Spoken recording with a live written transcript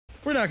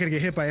We're not gonna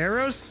get hit by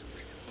arrows.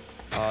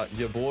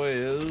 Your boy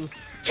is.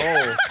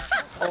 Oh.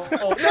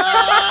 Oh.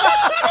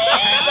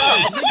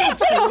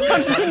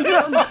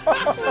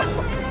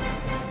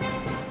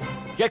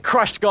 Get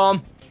crushed,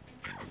 Gom.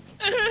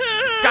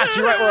 Got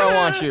you right where I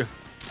want you.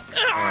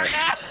 Right.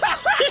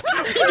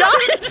 He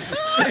dies!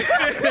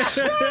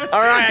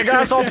 Alright, I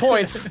got us all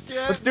points.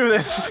 Let's do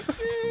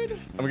this.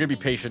 I'm gonna be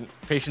patient.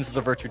 Patience is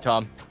a virtue,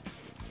 Tom.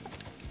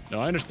 No,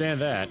 I understand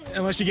that.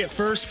 Unless you get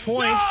first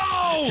points.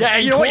 No! Yeah,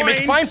 you know what? You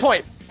make a fine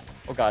point.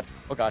 Oh god.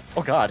 Oh god.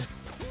 Oh god.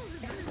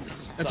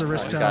 That's a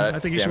risk, Tom. Got it. I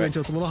think you should wait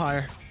until it's a little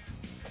higher.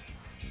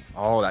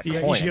 Oh, that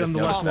Yeah, coin. you should get on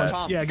the left one.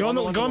 Tom, Yeah, go on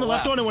the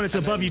left one, and when it's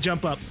above, you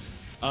jump up.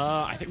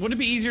 I think wouldn't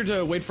it be easier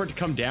to wait for it to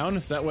come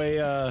down? So that way,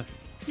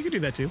 You can do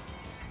that too.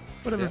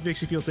 Whatever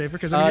makes you feel safer.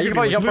 Because you can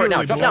probably jump right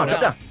now. Jump down.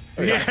 Jump down.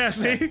 Yeah,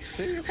 see?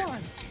 See, you're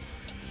fine.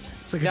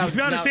 It's like if you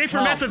found a safer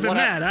Tom, method than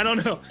that, I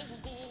don't know.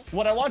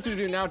 What I want you to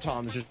do now,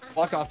 Tom, is just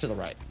walk off to the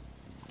right.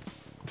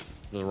 to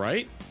the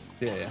right.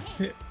 Yeah.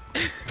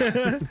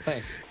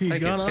 Thanks. He's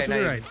gone off to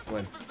the right.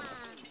 Win.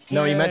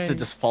 No, you meant to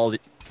just fall to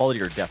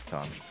your death,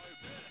 Tom.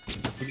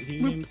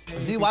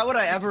 See, why would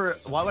I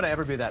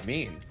ever be that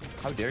mean?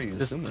 How dare you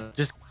assume that?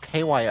 Just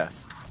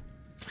KYS.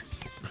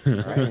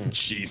 Right.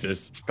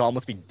 Jesus. Gom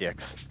must be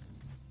dicks.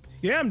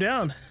 Yeah, I'm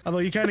down. Although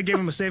you kind of gave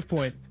him a save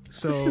point,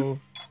 so.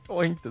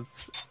 Going to.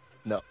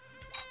 No.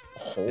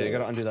 Oh. Yeah, you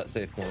gotta undo that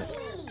save point.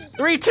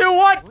 3, 2,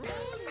 1.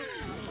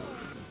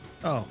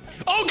 Oh.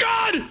 Oh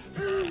God!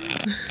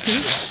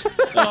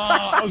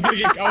 I was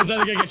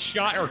either gonna get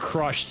shot or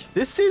crushed.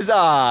 This is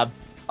I'm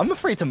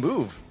afraid to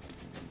move.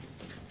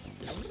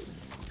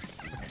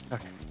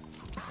 Okay.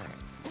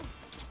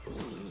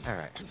 All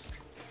right.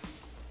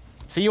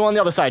 See you on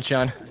the other side,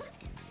 Sean.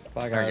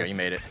 Bye, There guys. you go. You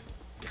made it.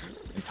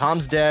 And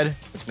Tom's dead,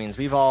 which means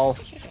we've all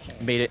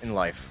made it in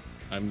life.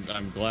 I'm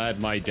glad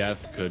my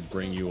death could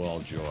bring you all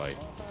joy.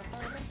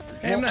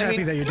 Hey, I'm not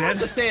happy that you're You don't have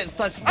dead. to say it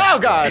such. Oh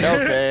God.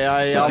 Okay,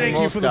 I But thank you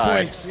almost for the died.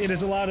 points. It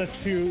has allowed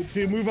us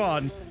to move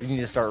on. We need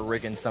to start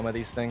rigging some of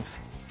these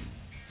things.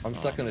 I'm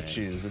stuck in the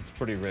cheese. It's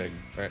pretty rigged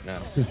right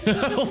now. I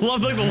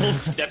love like the little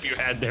step you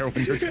had there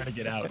when you were trying to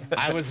get out.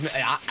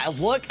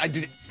 Look, I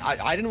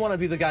didn't want to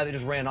be the guy that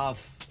just ran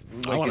off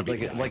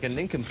like a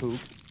nincompoop.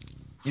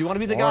 You want to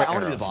be the guy? I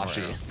want to be the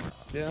Bashi.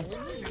 Yeah.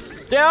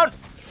 Down.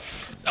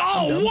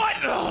 Oh, what?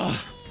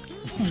 Oh,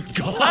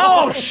 God.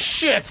 Oh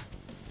shit.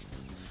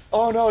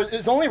 Oh no,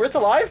 is only Ritz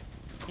alive?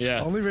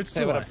 Yeah. Only Rich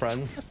Hey, what Sula. up,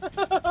 friends?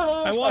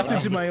 I walked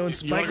into my own You want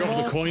spike to go for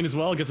the wall. coin as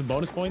well? Get some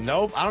bonus points?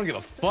 Nope, I don't give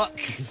a fuck.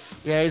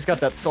 Yeah, he's got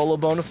that solo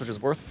bonus, which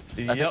is worth I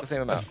think Yep. the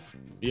same amount.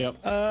 Yep.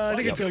 I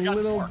think it's a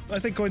little. I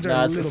think coins are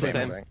Nah, a it's the little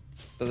same bit. thing.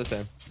 They're the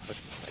same.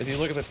 If you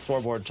look at the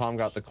scoreboard, Tom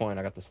got the coin,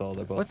 I got the soul.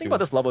 They're both. One thing about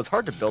this level, it's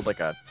hard to build like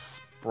a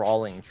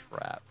sprawling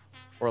trap.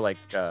 Or like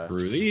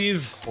Through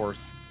these.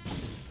 horse.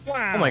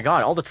 Wow. Oh my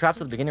god, all the traps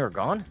at the beginning are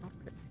gone?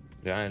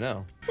 Yeah, I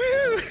know.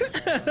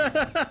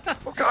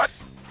 Oh god!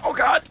 Oh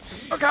god!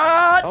 Oh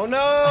god! Oh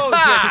no!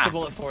 See, I took the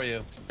bullet for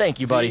you. Thank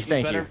you, buddy. See,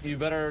 Thank better, you. You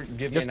better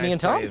give Just me a me nice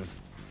and Tom? grave.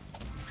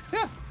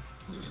 Yeah.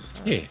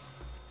 Yeah.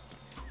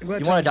 I'm glad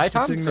You Tom wanna die, just was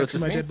Tom? sitting So next it's to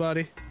just my me? dead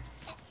body.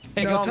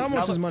 Hey, No, Tom, Tom now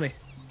wants his that- money.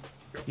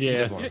 Yeah.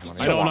 does want his money.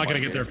 I know I'm want not gonna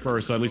money, get there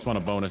first, so I at least want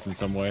a bonus in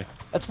some way.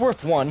 That's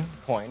worth 1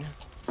 coin.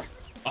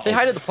 Say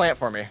hi to the plant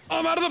for me.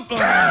 I'm out of the.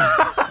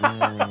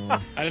 I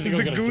didn't think I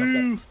was The gonna glue.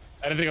 jump that.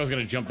 I didn't think I was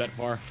gonna jump that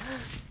far.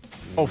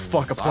 Oh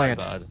fuck, a Sorry, plant.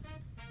 bud.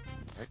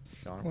 Right,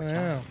 Sean,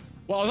 Wow.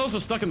 Well, I was also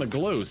stuck in the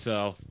glue,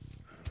 so.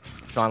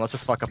 Sean, let's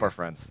just fuck up our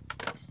friends.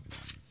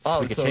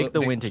 Oh, We could take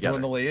the win together. You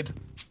in the lead.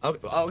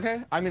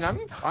 Okay. I mean, I'm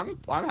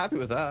happy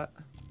with that.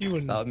 You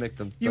wouldn't. That would make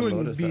them. You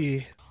wouldn't notice it.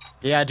 be.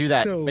 Yeah, do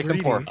that. So Make them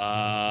pour. greedy.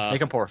 Make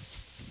them pour.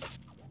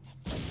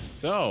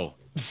 So,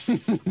 All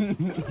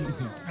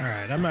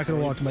right, I'm not gonna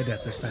walk to my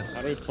death this time.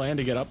 how do we plan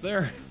to get up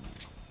there?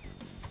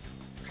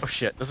 Oh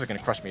shit, this is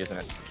gonna crush me, isn't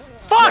it?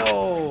 Fuck!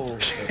 Oh.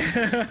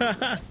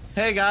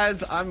 Hey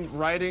guys, I'm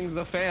riding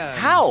the fan.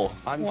 How?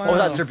 I'm Wow. Oh,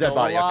 that's your dead still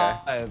body, okay.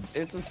 alive.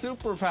 It's a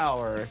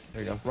superpower.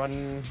 There you go.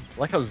 Run. I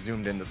like how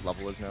zoomed in this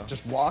level is now.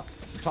 Just walk,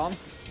 Tom,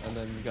 and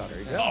then you got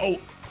it. There you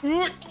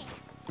Oh.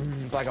 go.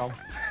 Back on.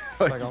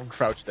 Like, Back on.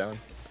 crouch down.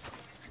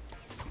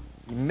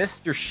 You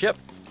missed your ship.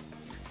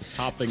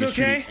 Top thing It's is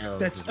okay. shooting arrows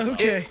That's as well.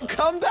 okay.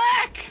 Come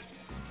back.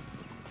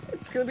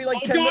 It's gonna be like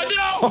Oh 10 God, minutes.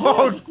 no!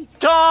 Oh,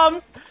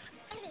 Tom!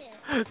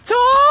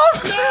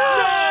 Tom!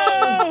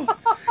 No!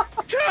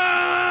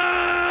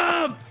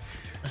 Tom!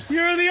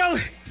 You're the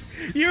only.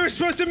 You were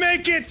supposed to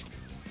make it.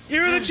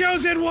 You're the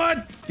chosen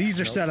one. These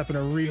are set up in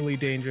a really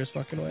dangerous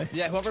fucking way.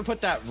 Yeah, whoever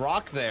put that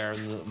rock there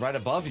right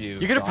above you.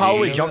 You could have Johnny, probably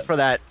you know jumped that- for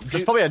that. There's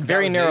Dude, probably a that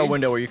very was narrow Z?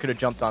 window where you could have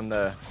jumped on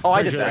the. Oh,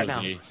 I did Pretty sure that. that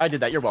was Z. I did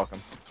that. You're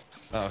welcome.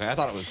 Oh, okay, I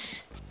thought it was.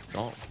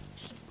 Oh,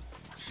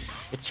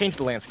 It changed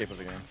the landscape of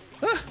the game.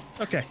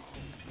 Okay.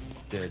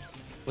 did.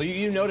 Well,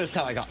 you noticed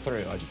how I got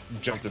through. I just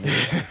jumped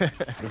immediately.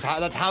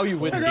 that's how you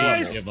win this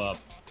Guys. level. Give up.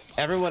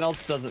 Everyone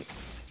else doesn't.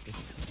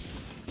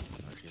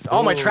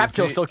 Oh, my Oh, trap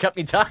kill see- still kept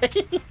me tied.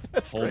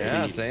 That's Holy great.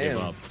 Yeah, same.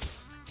 Give up.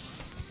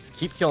 Just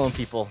keep killing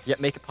people, yet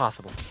make it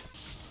possible.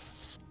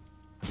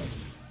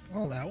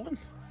 Oh, that one.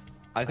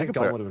 I think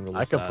Gum would have been really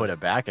I could sad. put it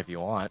back if you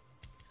want.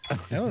 I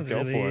don't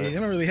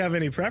really have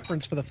any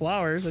preference for the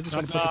flowers. I just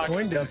want to put the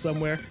coin down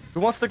somewhere. Who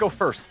wants to go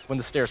first when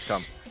the stairs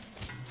come?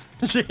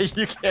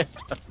 You can't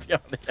be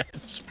on the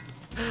edge.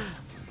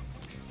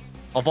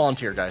 I'll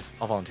volunteer, guys.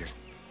 I'll volunteer.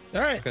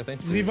 All right, Okay,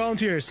 thanks. Z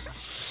volunteers.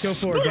 Go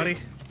for it, buddy.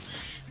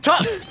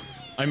 Top!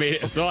 I made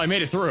it. So I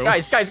made it through.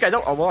 Guys.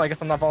 Oh, well, I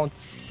guess I'm not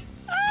volunteering.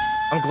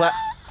 I'm glad.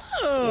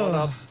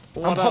 Oh,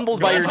 I'm humbled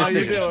by your How you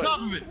decision. doing?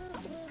 Top of it.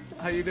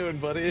 How you doing,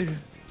 buddy?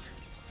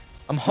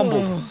 I'm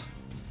humbled. oh.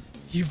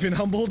 You've been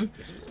humbled?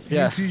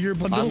 Yes. Into your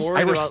bundle? I'm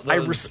worried about I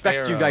those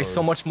respect you guys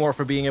so arrows. much more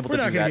for being able We're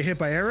to not do gonna that. get hit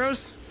by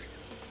arrows.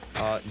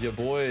 Your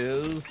boy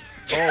is.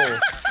 Oh.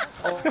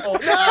 Oh.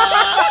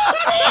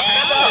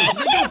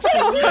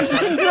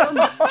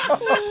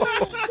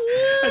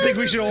 I think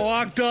we should have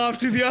walked off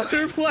to the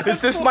other platform.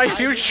 Is this my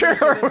future?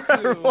 How could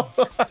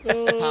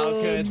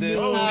this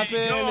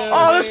happen?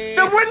 Oh,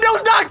 the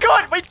window's not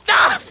good! Wait,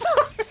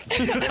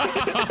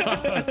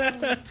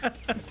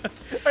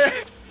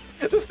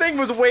 the thing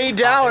was way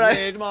down. I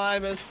made my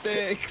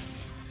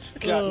mistakes.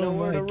 Got Oh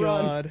nowhere my to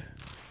run. god.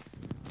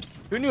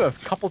 Who knew a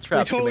couple We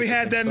traps? could totally make this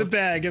had thing that in the so-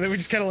 bag, and then we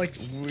just kind of like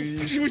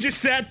we just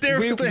sat there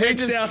We with our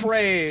heads just down.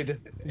 prayed.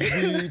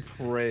 We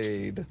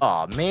prayed.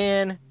 Aw,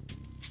 man.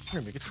 It's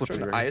gonna make it slippery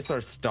Trying to right ice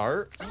our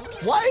start?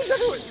 Why is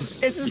everyone?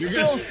 It's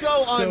still so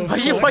So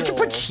Why'd you put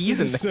unplayable. cheese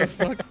in This is there? so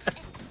fucked.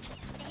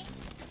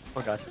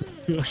 Oh god.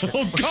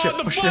 Oh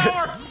god, the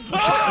flower!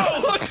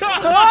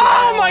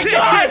 Oh my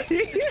god!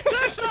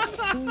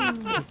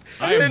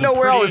 I didn't know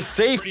where I was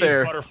safe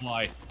there.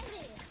 Butterfly.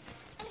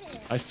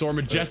 I soar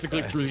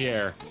majestically through the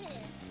air.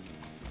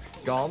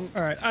 Gum?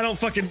 All right, I don't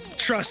fucking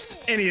trust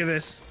any of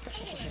this.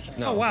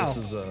 No, Oh wow. this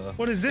is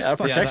What is this? That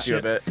fucking protects you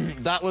a shit?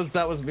 bit. that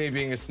was me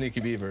being a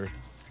sneaky beaver.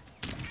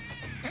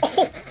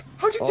 Oh!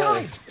 How'd you Oh.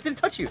 die? It didn't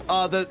touch you.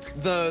 The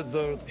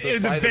Yeah,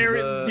 side of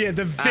very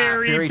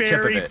very tip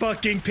of it.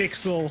 fucking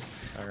pixel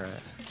Alright.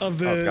 of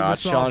the, Oh god, the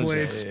saw Sean's blade.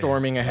 just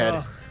storming ahead.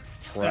 Ugh,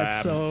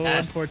 that's so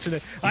That's-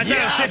 unfortunate. I thought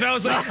I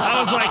was safe. I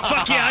was like,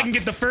 fuck yeah, I can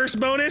get the first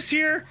bonus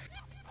here.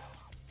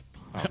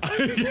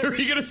 Are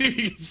you gonna see if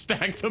you can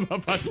stack them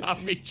up on top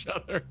of each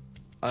other?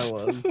 I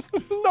was. No.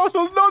 I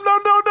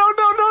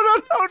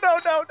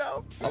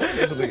want to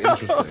do something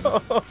interesting.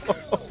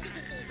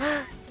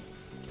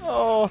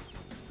 Oh.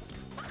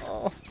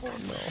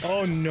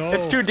 Oh no.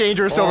 It's too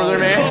dangerous over there,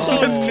 man.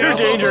 Oh, It's too no.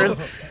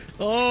 dangerous.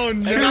 Oh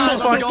no. Guys, I'm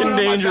fucking going on my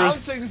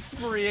dangerous. bouncing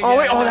spree Oh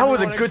wait, again. oh that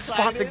was a Everyone good spot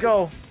to excited?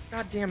 go.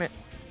 God damn it.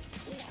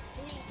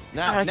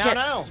 Now, I can't-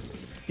 now.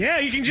 Yeah,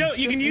 you can jump.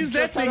 You can Just- use that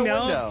just out thing a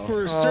now window.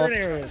 for certain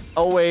areas.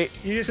 Oh wait.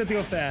 You just have to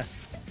go fast.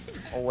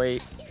 Oh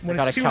wait. When I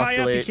gotta it's too high up, you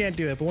calculate. can't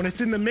do it. But when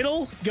it's in the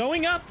middle,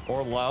 going up,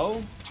 Or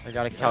low. I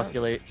gotta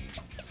calculate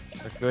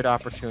a good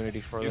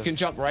opportunity for You this. can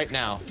jump right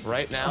now.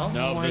 Right now.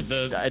 No, I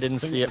didn't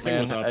see it,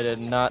 man. was up. I did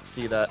not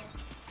see that.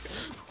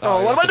 Oh,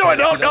 Oh, what am I doing?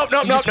 No.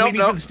 you just waiting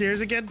for the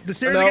stairs again. The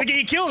stairs are No. gonna get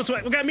you killed. That's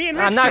what got me and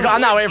Rex I'm not. killed.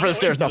 I'm not waiting for the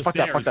stairs. No, The fuck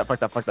that. Fuck that.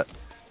 stairs. Fuck that.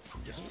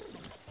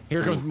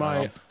 Here comes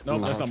my. No,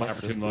 that's not my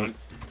opportune moment.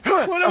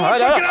 What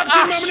fucking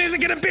option moment is it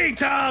gonna be,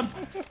 Tom?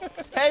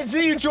 Hey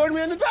Z, you joined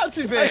me in the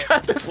bouncy bit.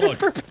 The Look.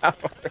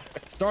 superpower.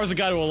 Stars have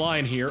got to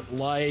align here,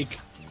 like.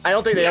 I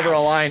don't think they ever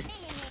align.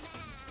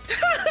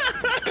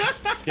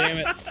 Damn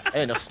it.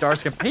 Hey, no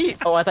stars compete.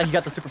 Oh, I thought he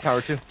got the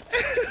superpower too.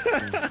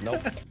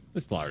 Nope.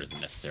 This flower isn't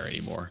necessary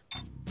anymore.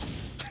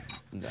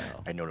 No.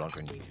 I no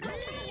longer need you.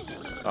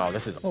 Oh,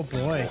 this is Oh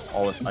boy.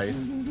 all this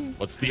ice.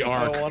 What's the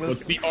arc? wanna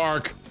What's the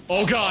arc?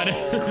 Oh god.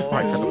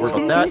 Alright, time to worry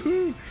about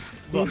that.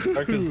 The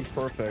arc is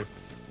perfect.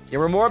 Yeah,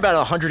 we're more about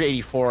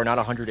 184, not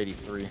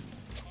 183.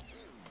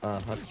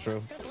 That's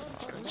true.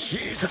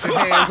 Jesus.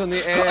 Hands in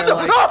the air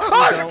like you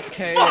don't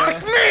care.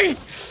 Fuck me!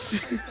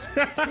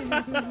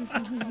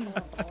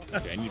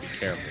 Okay, I need to be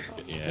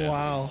careful. Yeah.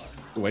 Wow.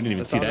 Ooh, I didn't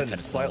even It see that.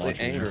 sounded slightly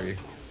angry.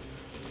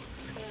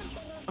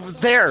 I was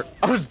there.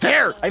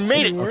 I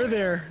made You it. were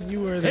there.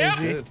 You were there, Yeah.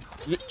 Z.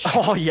 Good.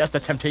 Oh yes, the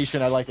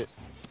temptation. I like it.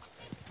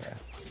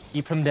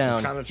 Keep him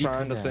down. Kind of Keep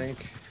trying him to down.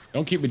 think.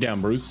 Don't keep me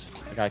down, Bruce.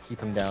 I gotta keep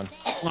him down.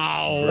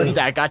 Oh.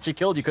 That got you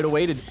killed. You could have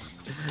waited.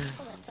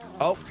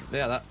 Oh,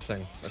 yeah, that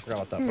thing. I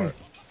forgot about that part.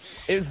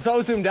 It's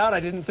so zoomed out, I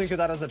didn't think of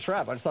that as a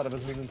trap. I just thought it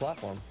was an even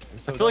platform.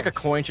 I feel like a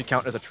coin should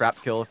count as a trap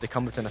kill if they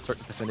come within a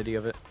certain vicinity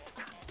of it.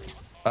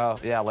 Oh,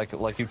 yeah, like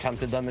you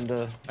tempted them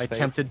into I fate.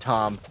 tempted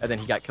Tom, and then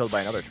he got killed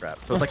by another trap.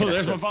 So it's like Oh, an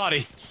there's my extra.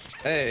 body.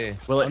 Hey,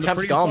 Will it I'm the tempt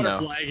prettiest Gom now?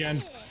 butterfly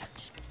again.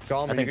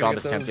 Gom, I are think you gonna Gom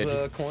is get tempted. those,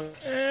 He's-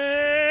 coins?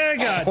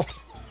 God.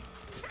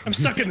 I'm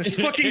stuck in this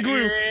fucking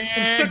glue.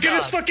 I'm stuck in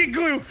this fucking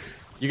glue.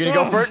 You gonna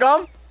go for it,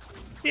 Gom?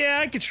 Yeah,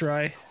 I could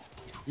try.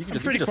 You can I'm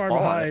just, pretty you can just far fall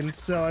on it. behind,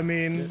 so I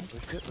mean,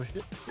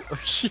 Oh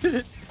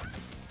shit!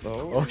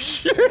 Oh. Oh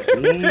shit!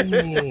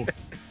 Ooh.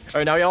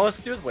 Alright, now all has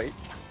to do is wait,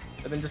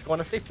 and then just go on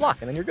a safe block,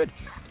 and then you're good.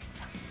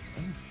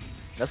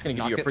 That's gonna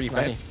give you a Knock it pretty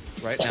penny. snipes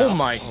right now. Oh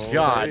my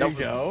god! There That you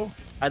was, go.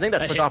 I think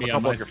that That took hit off a me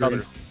on couple my of your screen.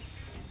 feathers.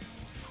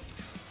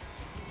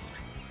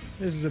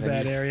 this is a Then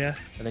bad you s- area.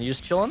 And then you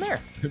just chill in there.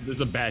 This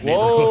is a bad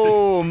neighborhood.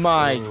 Whoa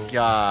my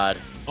god!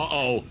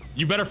 Uh-oh.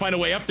 You better find a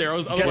way up there.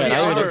 Otherwise, the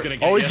I was other- gonna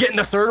get Oh, he's you. getting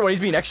the third one. He's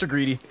being extra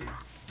greedy.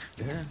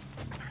 Yeah.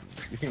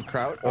 You can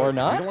crouch. Or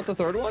not? You don't want the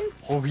third one?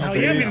 Oh, Oh,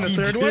 yeah, being the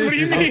third one? What do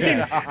you mean?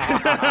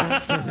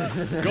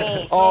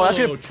 Goal, Oh, that's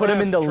gonna solo, put him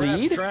in the trap,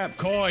 lead? Trap,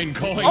 coin.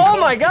 Oh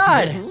my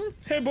god!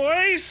 Hey,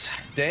 boys.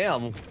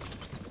 Damn.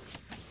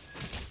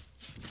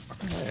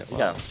 We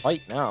gotta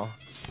fight now.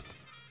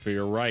 But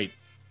you're right.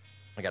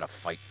 We gotta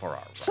fight for our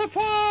rights. Support.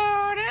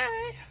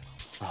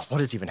 Oh, what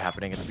is even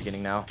happening at the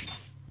beginning now?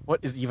 What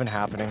is even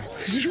happening?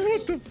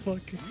 What the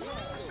fuck?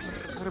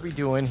 What are we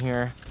doing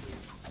here?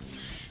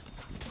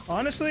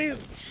 Honestly,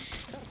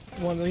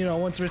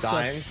 once Rich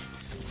Dying.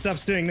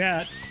 stops doing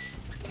that,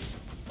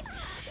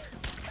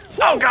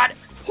 Oh god!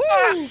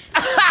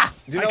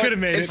 You I could've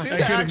made it. seemed I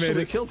to could've made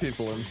actually it. kill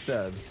people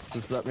instead, so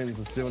that means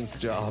it's doing its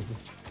job.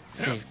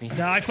 Save me.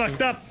 nah, I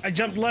fucked up. I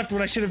jumped left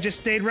when I should have just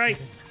stayed right.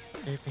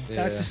 Save me.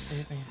 Yeah.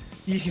 That's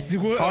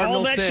all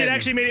Cardinal that shit sin.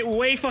 actually made it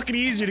way fucking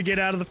easier to get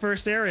out of the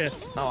first area.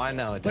 Oh, I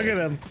know it. Look did. at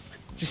them,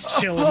 just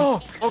chilling.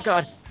 Oh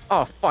god.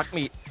 Oh fuck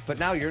me. But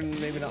now you're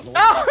maybe not the one.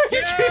 Oh!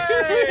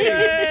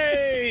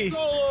 Yay!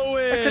 Solo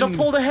win. Could have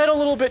pulled ahead a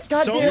little bit.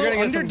 God So damn You're it.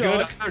 gonna get some good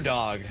Underdog.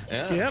 underdog.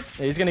 Yeah. Yep.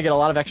 Yeah, he's gonna get a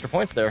lot of extra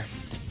points there.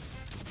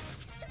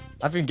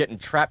 I've been getting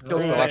trap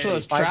kills for the last So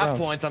those 5 trap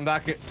rounds. points, I'm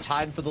back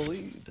tied for the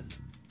lead.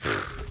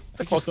 It's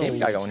a close game we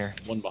got going here.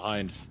 One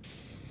behind.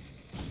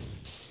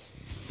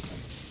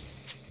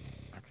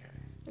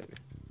 Okay.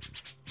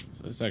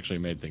 So this actually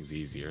made things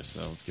easier,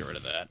 so let's get rid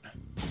of that.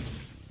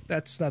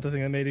 That's not the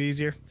thing that made it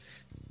easier.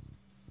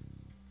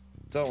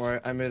 Don't worry,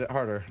 I made it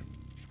harder.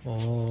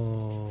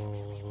 Oh.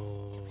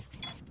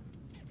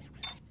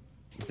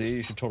 See,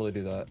 you should totally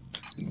do that.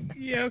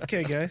 Yeah.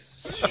 Okay,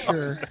 guys.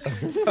 Sure.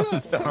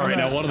 All right,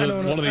 now one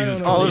of these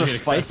is Oh, there's a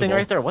completely spice thing accessible.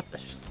 right there. What the?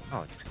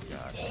 Oh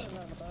god.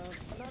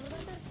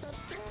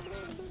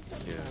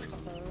 So,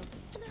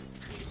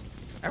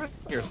 Everything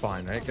here's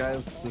fine, right,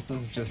 guys? This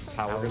is just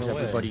how we're how's gonna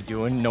everybody win.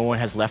 doing? No one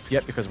has left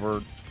yet because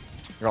you're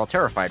all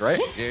terrified, right?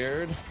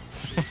 Scared?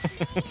 I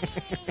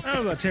don't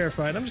know about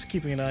terrified. I'm just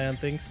keeping an eye on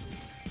things.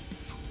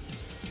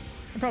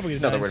 I'm probably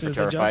gonna Another die word as soon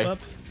for as I jump terrified. up.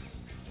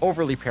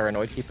 Overly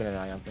paranoid, keeping an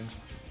eye on things.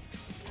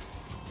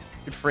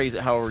 You could phrase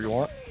it however you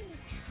want.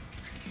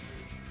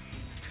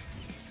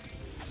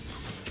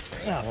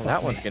 Ah, Well, fuck that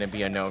me. one's gonna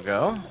be a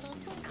no-go.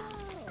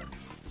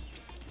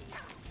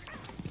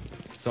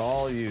 It's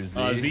all you,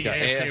 Z. Z, Got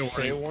AFK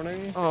AFK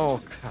warning. Oh,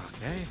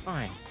 okay,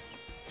 fine.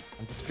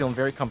 I'm just feeling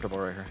very comfortable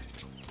right here.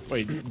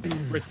 Wait,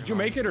 Rich, did you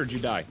make it or did you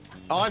die?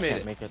 Oh, I made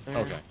Can't it. make it there.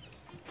 Okay.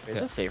 Wait, is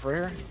this safe right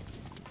here?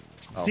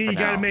 Oh, See, for you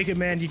gotta now. make it,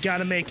 man. You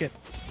gotta make it.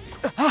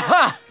 Okay.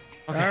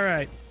 All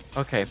right.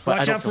 Okay, but I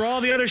Watch don't out for feel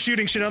all the s- other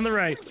shooting shit on the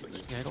right.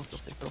 Yeah, I don't feel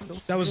safe. I don't feel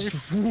safe. That was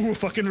ooh,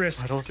 fucking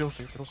risk. I don't feel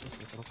safe. I don't feel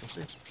safe. I don't feel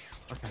safe.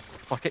 Okay,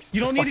 fuck it. You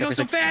Just don't need fuck to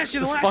go so everything. fast.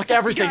 You're the Just last fuck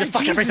everything. guy, Just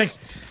fuck Jesus.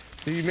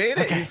 everything. You made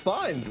it. He's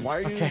fine. Why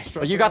are you Okay,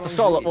 stressing but you got out the on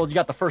solo. Z? Well, you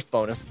got the first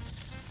bonus.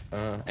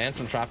 And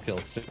some trap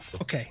kills too.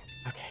 Okay.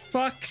 Okay.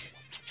 Fuck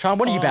Sean,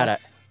 what are you bad Oh.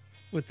 at?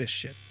 with this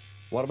shit.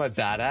 What am I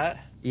bad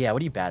at? Yeah,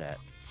 what are you bad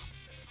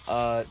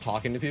at?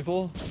 Talking to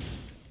people.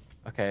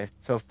 Okay,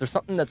 so if there's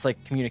something that's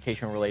like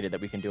communication related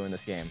that we can do in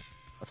this game,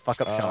 let's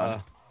fuck up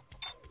Sean.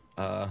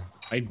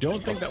 I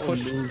don't think that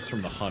one moves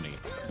from the honey.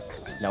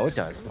 No, it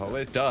does. Oh,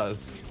 it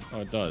does.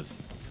 Oh, it does.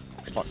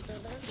 Fuck.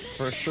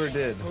 For sure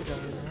did.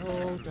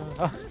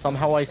 Ah,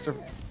 somehow I sur-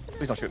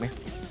 Please don't shoot me.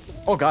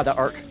 Oh god, that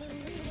arc.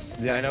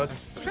 Yeah, I know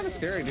it's kind of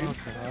scary, dude.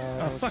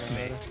 Oh, fuck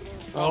me.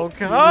 Oh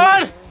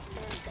god!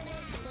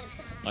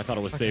 I thought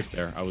it was safe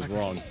there. I was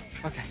wrong.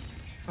 Okay.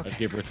 I just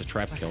gave Rich a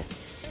trap kill.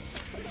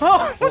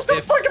 Oh, what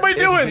the fuck am I If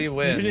Z doing?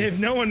 wins, If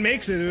no one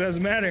makes it, it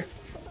doesn't matter.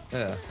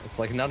 yeah, it's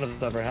like none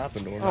of it ever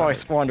happened. Or Oh, I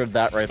squandered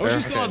that right I was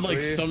there. just on like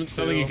three,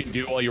 something you two, could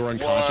do while you were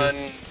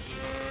unconscious.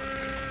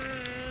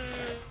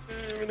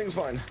 Everything's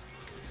fine.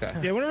 Okay.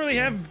 Yeah, we don't really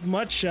have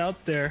much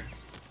out there.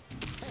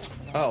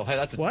 Oh, hey,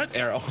 that's an What?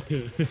 arrow.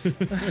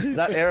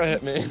 That arrow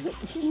hit me.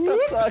 That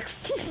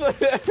sucks.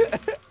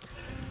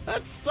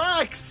 That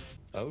sucks.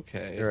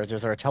 Okay.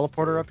 Is there a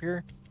teleporter up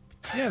here?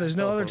 Yeah, there's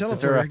no other Is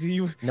there a- teleporter.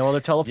 You No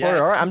other teleporter? Yeah,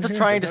 it's- Alright, I'm just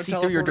trying to there's see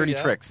no through your teleporter dirty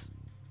yet. tricks.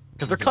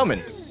 Because they're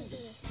coming.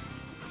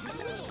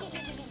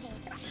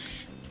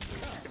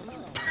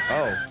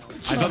 Oh.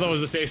 I thought that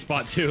was a safe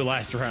spot too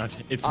last round.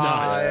 It's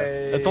not.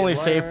 It's only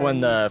safe when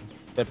the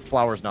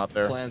flower's not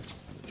there.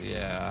 plants.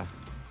 Yeah.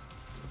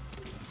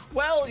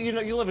 Well, you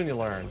know, you live and you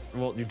learn.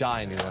 Well, you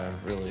die and you learn,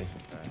 really.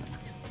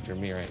 If you're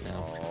me right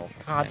now. Oh,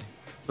 God.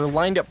 They're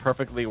lined up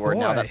perfectly where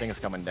now Boy. that thing is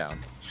coming down.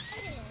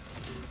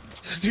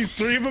 Dude,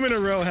 3 of them in a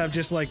row have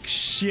just like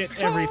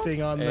shit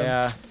everything on them.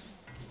 Yeah.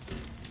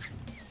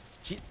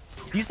 Gee,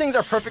 these things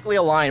are perfectly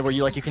aligned where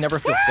you can never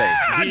feel safe.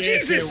 Ah, The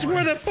Jesus, AFK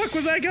where the fuck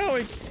was I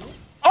going?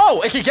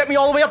 Oh, it can get me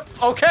all the way up.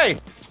 Okay.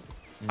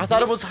 I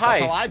thought it was That's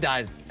how high. I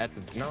died at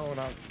the. No,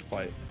 not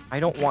quite. I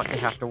don't want to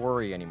have to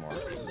worry anymore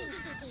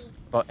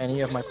about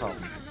any of my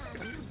problems.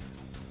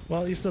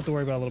 Well, you still have to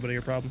worry about a little bit of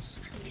your problems.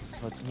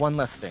 So it's one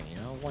less thing, you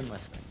know? One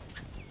less thing.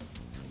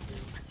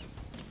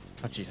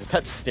 Oh, Jesus.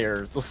 That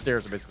stairs. Those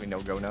stairs are basically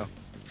no-go now.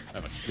 I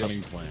have a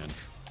cunning plan.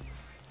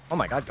 Oh,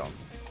 my God, Gum.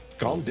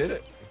 Calm did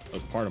it. That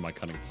was part of my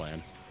cunning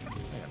plan. Wait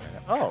a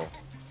minute. Oh.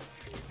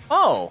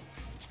 Oh.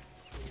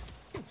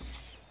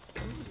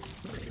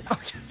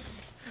 Okay.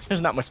 There's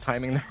not much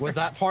timing there. Was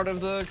that part of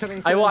the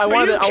cutting? I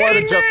wanted Are you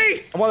kidding to jump.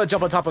 me? I wanted to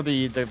jump on top of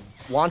the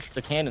launch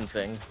the cannon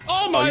thing.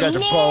 Oh my you guys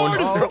lord! are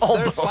boned. They're all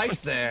There's boned. spikes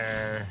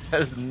there.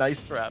 That is a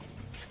nice trap.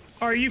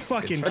 Are you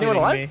fucking Is kidding anyone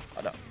alive? me?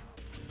 Oh, no.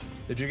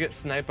 Did you get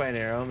sniped by an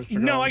arrow, Mr.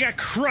 No, Grom? I got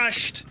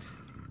crushed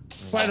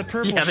by the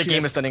purple Yeah, the shit.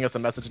 game is sending us a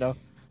message now.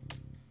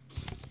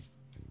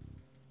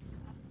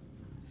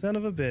 Son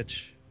of a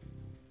bitch.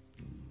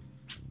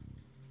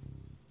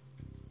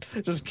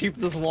 Just keep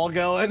this wall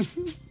going.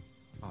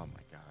 Oh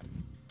my god.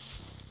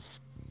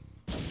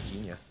 This is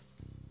genius.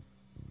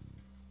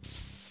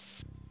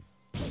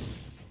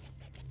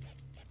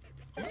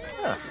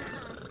 Huh.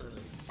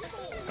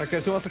 Okay,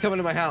 so who wants to come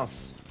into my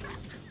house?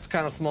 It's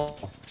kind of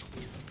small.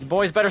 You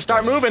boys better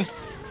start moving.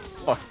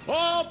 Fuck.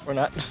 Oh! We're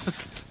not.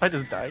 I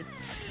just died.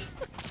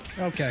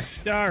 Okay.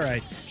 All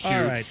right.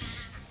 All right.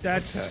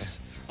 That's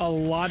a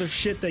lot of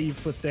shit that you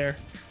put there.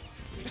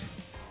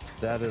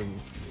 That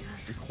is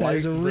That quite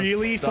is a the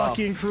really stuff.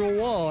 fucking cruel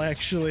wall,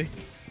 actually.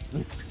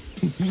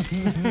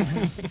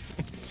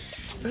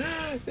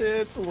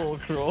 It's a little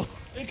cruel.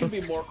 It can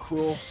be more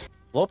cruel.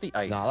 Blow up the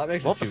ice. Nah, that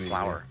makes Blow it up the too easy.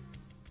 flower.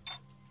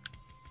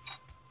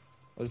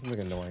 There's something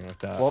annoying like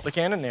that. Blow up the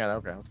cannon? Yeah,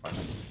 okay, that's fine.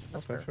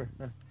 That's fair. Sure.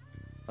 Yeah.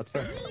 That's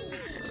fair.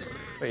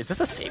 Wait, is this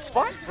a safe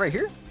spot? Right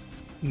here?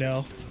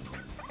 No,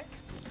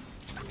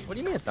 What do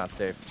you mean it's not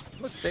safe?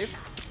 Looks safe.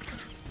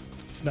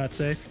 it's not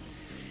safe.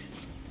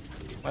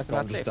 Why is it Tom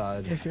not just safe?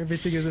 died. If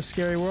everything is a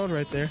scary world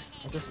right there.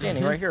 I'm just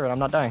standing right here and I'm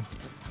not dying.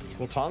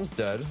 Well, Tom's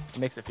dead. It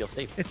makes it feel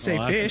safe. It's Well,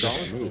 that's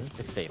safe-ish. the move.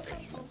 It's safe.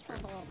 That's true.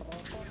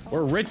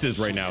 Where Ritz is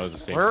right now is a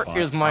safe Where spot.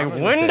 is my I'm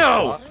in the safe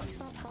window? spot.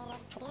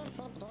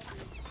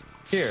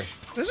 Here.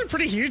 There's a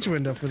pretty huge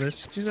window for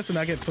this. You just have to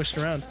not get pushed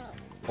around.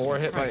 Or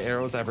hit by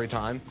arrows every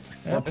time.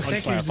 Yeah,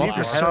 punched thank by you, a Z,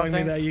 for flower. Head on showing me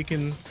things. that you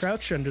can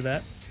crouch under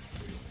that.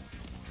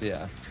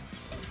 Yeah.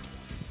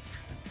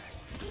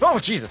 Oh,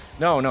 Jesus.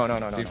 No, no, no,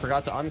 no, So no. you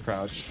forgot to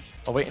uncrouch.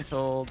 I'll wait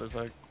until there's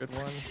a good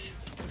one.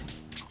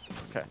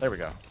 Okay, there we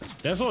go.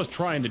 That's what I was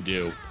trying to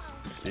do.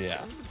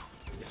 Yeah.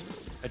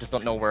 I just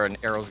don't know where an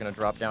arrow's gonna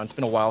drop down. It's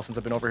been a while since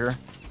I've been over here. I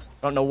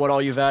don't know what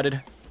all you've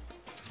added.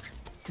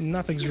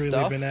 Nothing's Some really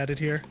stuff. been added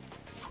here.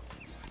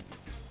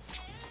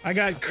 I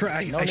got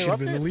I No new should have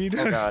been the updates? lead.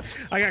 Oh, God.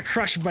 I got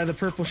crushed by the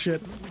purple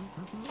shit.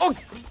 Oh,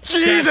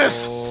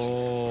 Jesus!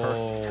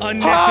 Oh.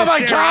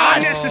 Unnecessary. God!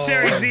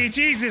 Unnecessary, Z.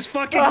 Jesus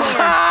fucking Lord.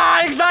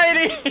 Ah,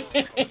 anxiety!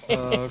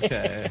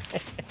 Okay.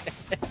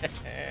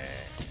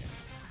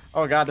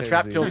 Oh God, the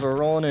trap Crazy. kills are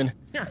rolling in.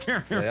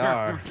 They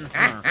are.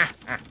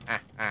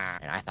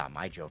 And I thought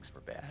my jokes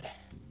were bad.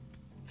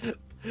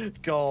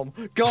 Calm.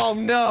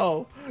 Calm,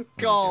 no.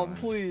 Calm,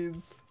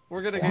 please.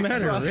 We're gonna What's the get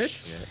matter, crushed.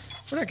 Ritz?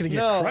 We're not gonna get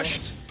No.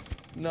 crushed.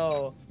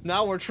 No.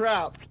 Now we're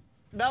trapped.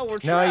 Now we're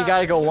trapped. No, you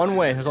gotta go one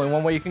way. There's only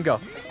one way you can go.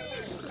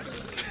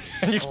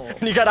 And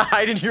you gotta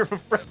hide in here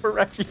for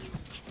refuge.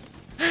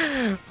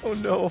 Oh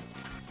no.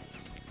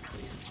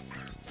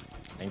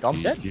 And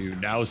Gom's dead. You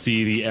now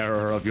see the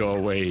error of your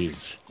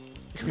ways.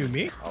 You,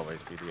 me?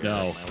 Always see the error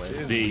No, of my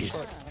ways. Z.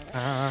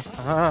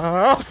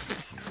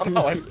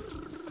 Somehow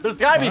there's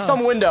gotta be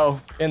some window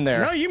in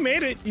there. No, you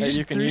made it. You That just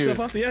you can threw yourself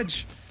use. off the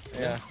edge.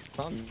 Yeah.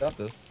 Tom, you got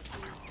this.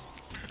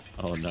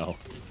 Oh no.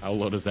 How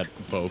low does that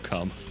bow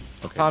come?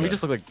 Okay, Tom, you good.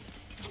 just look like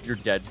you're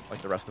dead,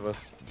 like the rest of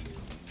us.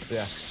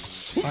 Yeah.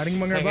 Hiding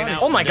among our Hanging bodies.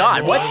 out. Oh my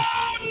God! What?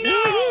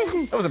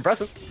 No! That was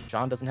impressive.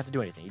 John doesn't have to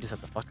do anything. He just has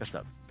to fuck us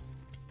up.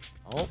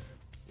 Oh,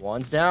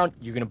 one's down.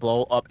 You're gonna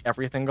blow up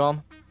everything,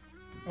 Gom.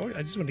 Oh,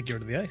 I just want to get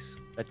rid of the ice.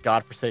 That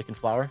godforsaken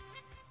flower.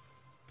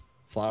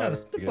 Flower. Yeah, the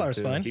good, flower's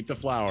too. fine. Keep the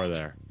flower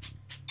there.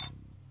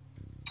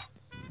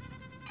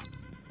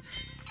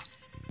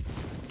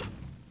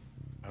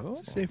 Oh,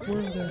 It's a safe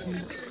world out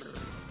here.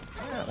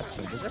 yeah, that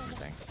changes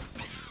everything.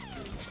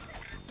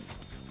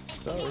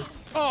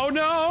 Does. Oh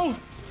no!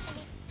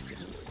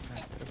 There's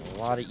a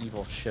lot of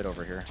evil shit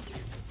over here.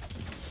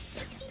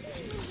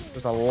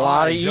 There's a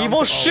lot of jumped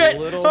evil a shit.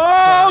 little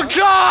Oh fast.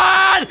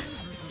 God!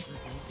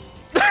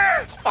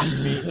 Fuck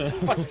me.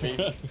 Fuck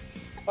me.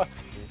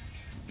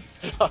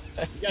 You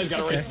guys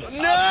gotta raise the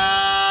No!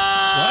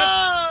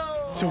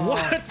 What? To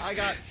what? I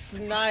got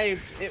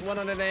sniped. It went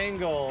on an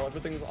angle.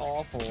 Everything's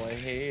awful. I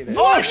hate it.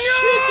 Oh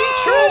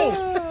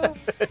shit!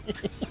 He tripped.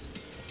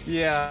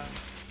 Yeah.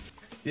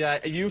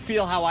 Yeah, you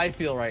feel how I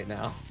feel right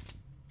now.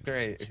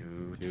 Great.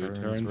 Two Two turns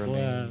turns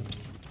remain.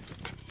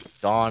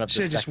 left. Dawn of the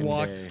Should've just second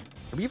walked. day.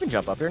 Can we even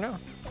jump up here now?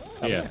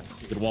 Yeah,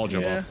 you could wall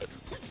jump Yeah. off it.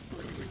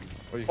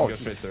 Or you can Oh, go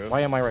straight Jesus. through.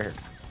 Why am I right here?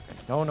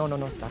 No, no, no,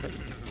 no, stop it.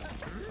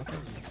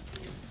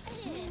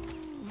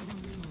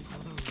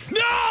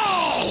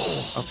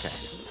 No! Okay.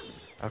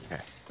 Okay.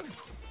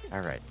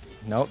 Alright.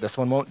 No, this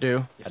one won't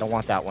do. I don't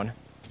want that one.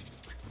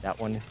 That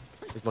one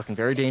is looking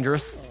very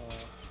dangerous.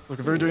 It's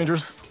looking very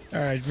dangerous.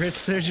 All right,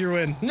 Ritz, there's your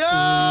win. No!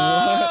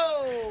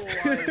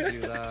 Why did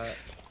you do that?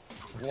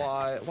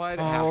 Why? Why'd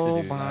it have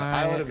to do that?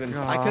 I would have been.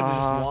 I could have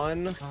just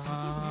won.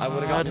 I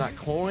would have gotten that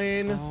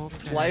coin.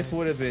 Okay. Life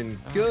would have been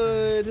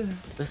good.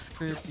 This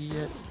could be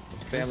it.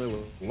 Family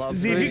would love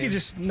Z, if me. you could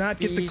just not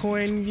get the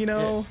coin, you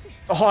know.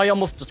 Oh, I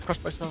almost just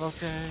crushed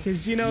myself. Okay.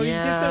 Because you know,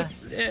 Yeah.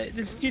 you're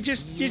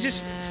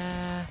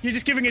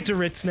just giving it to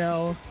Ritz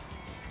now. What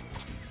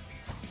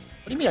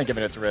do you mean I'm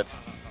giving it to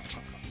Ritz?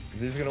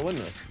 Z's gonna win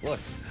this. Look.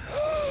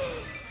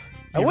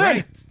 I You're win.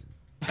 right.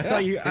 I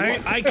thought you.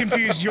 I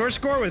confused your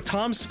score with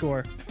Tom's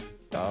score.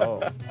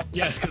 Oh.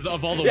 Yes, because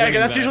of all the Yeah,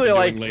 winning 'cause that's that usually,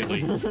 I've been like-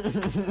 doing lately.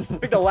 I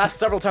think the last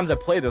several times I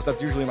played this,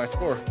 that's usually my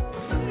score.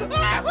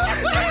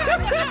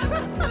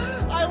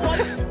 I won.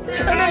 And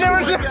then there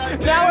was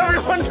now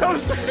everyone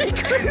knows the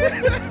secret.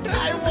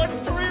 I won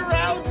 3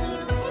 rounds.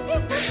 What the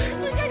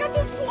fuck? I got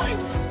those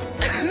points.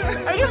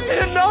 I just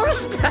didn't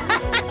notice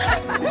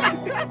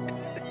that.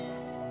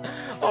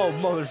 Oh,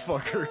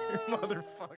 motherfucker. Motherfucker.